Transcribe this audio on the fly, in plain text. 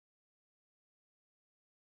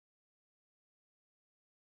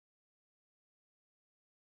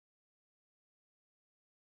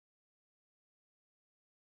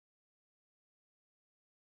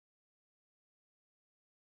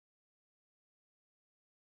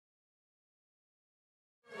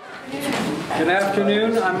Good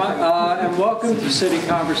afternoon, and welcome to City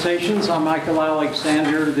Conversations. I'm Micheal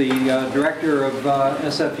Alexander, the Director of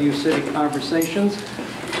SFU City Conversations.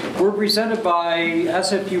 We're presented by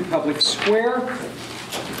SFU Public Square,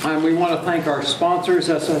 and we want to thank our sponsors,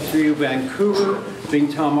 SFU Vancouver,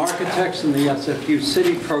 Bing Tom Architects, and the SFU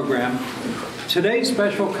City Program. Today's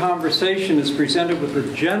special conversation is presented with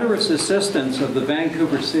the generous assistance of the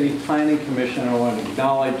Vancouver City Planning Commission. I want to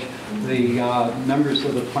acknowledge the members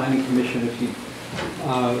of the Planning Commission,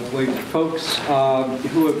 folks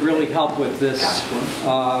who have really helped with this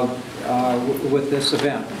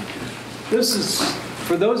event. This is,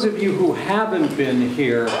 for those of you who haven't been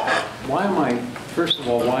here, first of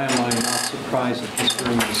all, why am I not surprised that this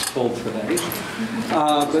room is full today?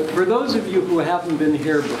 But for those of you who haven't been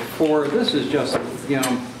here before, this is just,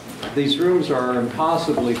 these rooms are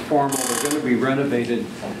impossibly formal. They're going to be renovated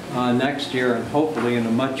next year, and hopefully in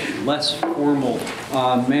a much less formal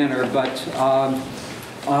manner. But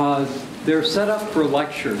they're set up for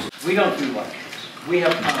lectures. We don't do lectures. We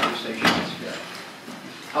have conversations here.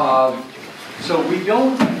 So we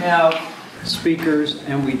don't have speakers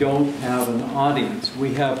and we don't have an audience.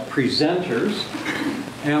 We have presenters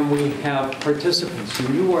and we have participants,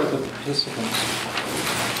 and you are the participants.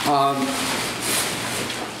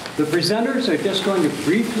 The presenters are just going to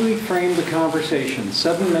briefly frame the conversation,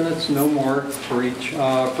 7 minutes, no more for each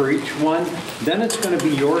one. Then it's going to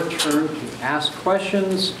be your turn to ask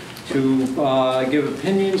questions, to give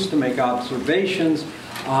opinions, to make observations.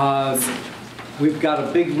 We've got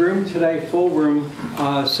a big room today, full room,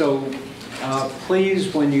 so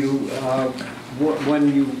please, when you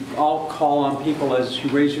all call on people as you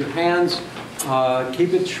raise your hands,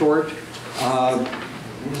 keep it short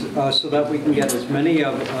so that we can get as many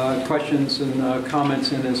questions and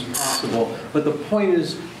comments in as possible. But the point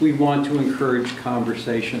is, we want to encourage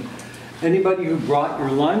conversation. Anybody who brought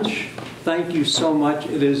your lunch, thank you so much.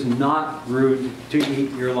 It is not rude to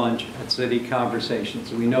eat your lunch at City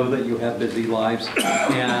Conversations. We know that you have busy lives,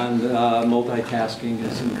 and multitasking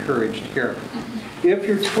is encouraged here. If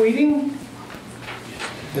you're tweeting,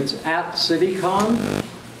 it's at CityCon.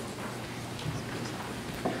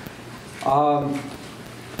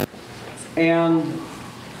 And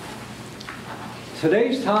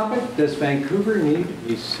today's topic, does Vancouver need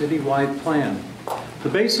a citywide plan? The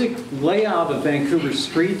basic layout of Vancouver's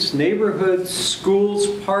streets, neighborhoods, schools,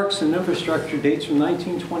 parks, and infrastructure dates from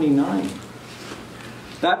 1929.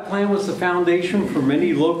 That plan was the foundation for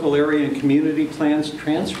many local area and community plans,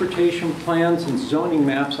 transportation plans, and zoning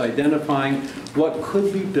maps identifying what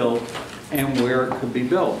could be built and where it could be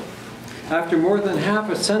built. After more than half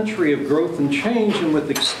a century of growth and change, and with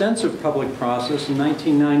extensive public process, in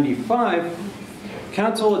 1995,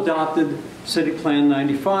 Council adopted CityPlan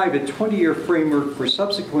 95, a 20-year framework for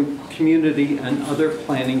subsequent community and other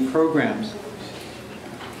planning programs.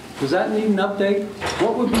 Does that need an update?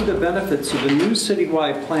 What would be the benefits of a new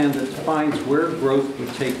citywide plan that defines where growth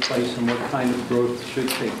would take place and what kind of growth should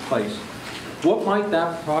take place? What might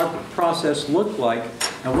that process look like,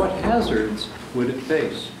 and what hazards would it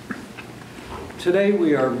face? Today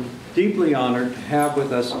we are deeply honored to have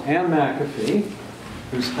with us Anne McAfee,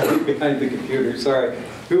 who's hiding behind the computer,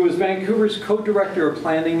 who was Vancouver's co-director of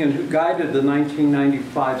planning and who guided the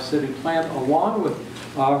 1995 city plan, along with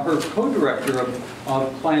her co-director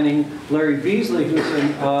of planning, Larry Beasley, who's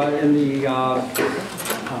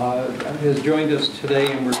has joined us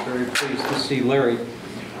today, and we're very pleased to see Larry.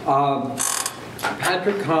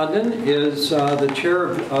 Patrick Condon is the chair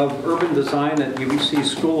of urban design at UBC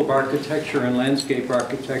School of Architecture and Landscape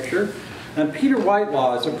Architecture. And Peter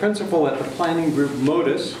Whitelaw is a principal at the planning group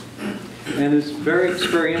Modus and is very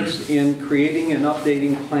experienced in creating and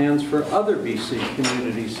updating plans for other BC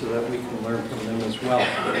communities so that we can learn from them as well.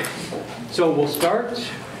 So we'll start.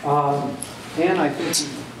 Anne, I think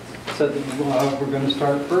you said that we're going to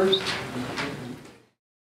start first.